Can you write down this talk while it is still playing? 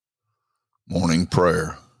Morning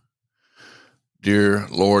Prayer. Dear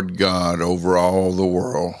Lord God over all the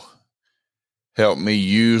world, help me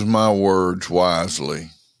use my words wisely,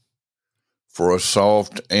 for a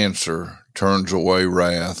soft answer turns away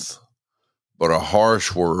wrath, but a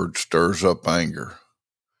harsh word stirs up anger.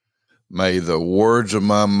 May the words of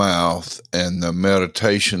my mouth and the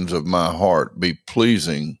meditations of my heart be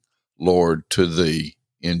pleasing, Lord, to Thee.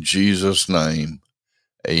 In Jesus' name,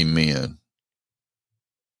 amen.